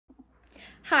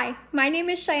Hi, my name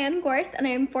is Cheyenne Gorse, and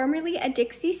I am formerly a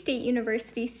Dixie State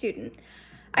University student.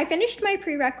 I finished my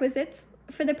prerequisites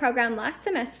for the program last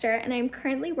semester, and I am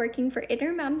currently working for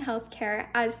Intermountain Healthcare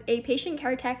as a patient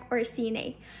care tech or a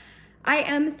CNA. I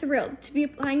am thrilled to be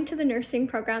applying to the nursing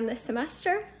program this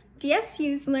semester.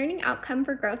 DSU's Learning Outcome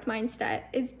for Growth mindset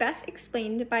is best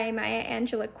explained by a Maya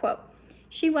Angelou quote.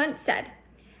 She once said,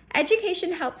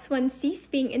 "Education helps one cease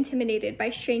being intimidated by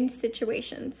strange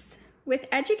situations. With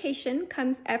education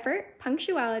comes effort,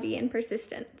 punctuality, and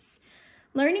persistence.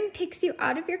 Learning takes you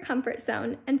out of your comfort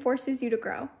zone and forces you to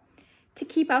grow, to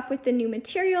keep up with the new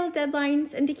material,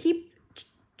 deadlines, and to keep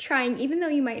trying even though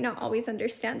you might not always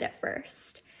understand at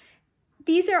first.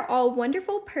 These are all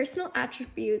wonderful personal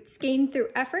attributes gained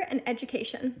through effort and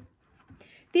education.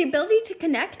 The ability to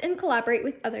connect and collaborate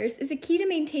with others is a key to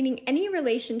maintaining any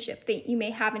relationship that you may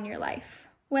have in your life,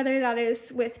 whether that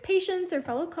is with patients or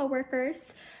fellow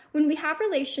coworkers. When we have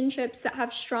relationships that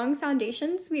have strong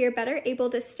foundations, we are better able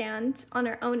to stand on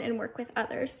our own and work with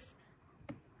others."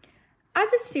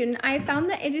 As a student, I have found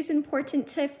that it is important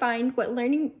to find what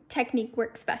learning technique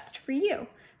works best for you.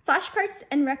 Flashcards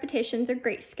and repetitions are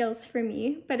great skills for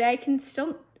me, but if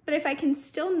I can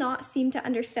still not seem to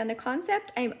understand a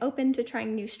concept, I am open to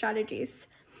trying new strategies.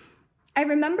 I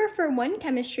remember for one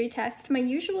chemistry test, my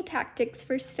usual tactics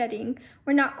for studying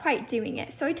were not quite doing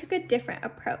it, so I took a different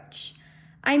approach.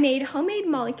 I made homemade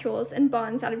molecules and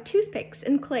bonds out of toothpicks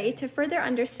and clay to further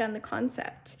understand the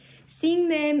concept. Seeing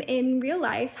them in real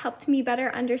life helped me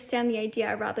better understand the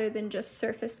idea rather than just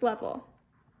surface level.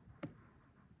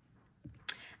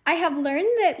 I have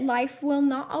learned that life will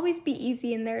not always be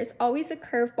easy, and there is always a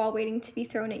curveball waiting to be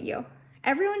thrown at you.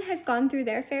 Everyone has gone through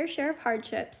their fair share of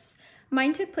hardships.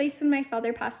 Mine took place when my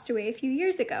father passed away a few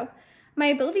years ago. My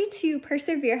ability to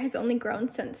persevere has only grown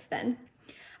since then.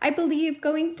 I believe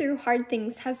going through hard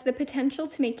things has the potential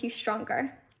to make you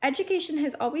stronger. Education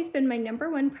has always been my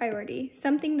 #1 priority,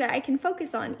 something that I can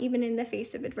focus on even in the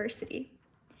face of adversity.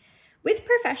 With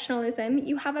professionalism,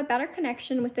 you have a better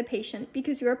connection with the patient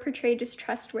because you are portrayed as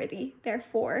trustworthy.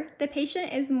 Therefore, the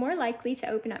patient is more likely to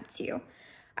open up to you.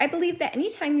 I believe that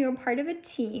anytime you are part of a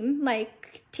team,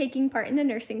 like taking part in the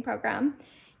nursing program,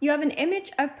 you have an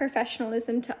image of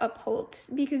professionalism to uphold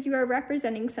because you are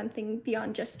representing something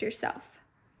beyond just yourself.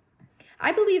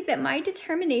 I believe that my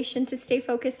determination to stay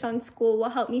focused on school will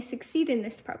help me succeed in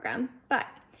this program, but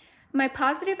my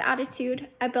positive attitude,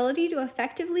 ability to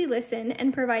effectively listen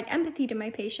and provide empathy to my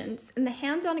patients, and the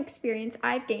hands-on experience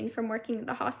I've gained from working at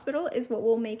the hospital is what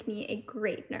will make me a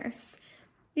great nurse.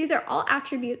 These are all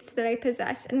attributes that I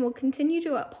possess and will continue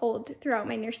to uphold throughout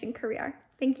my nursing career.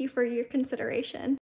 Thank you for your consideration.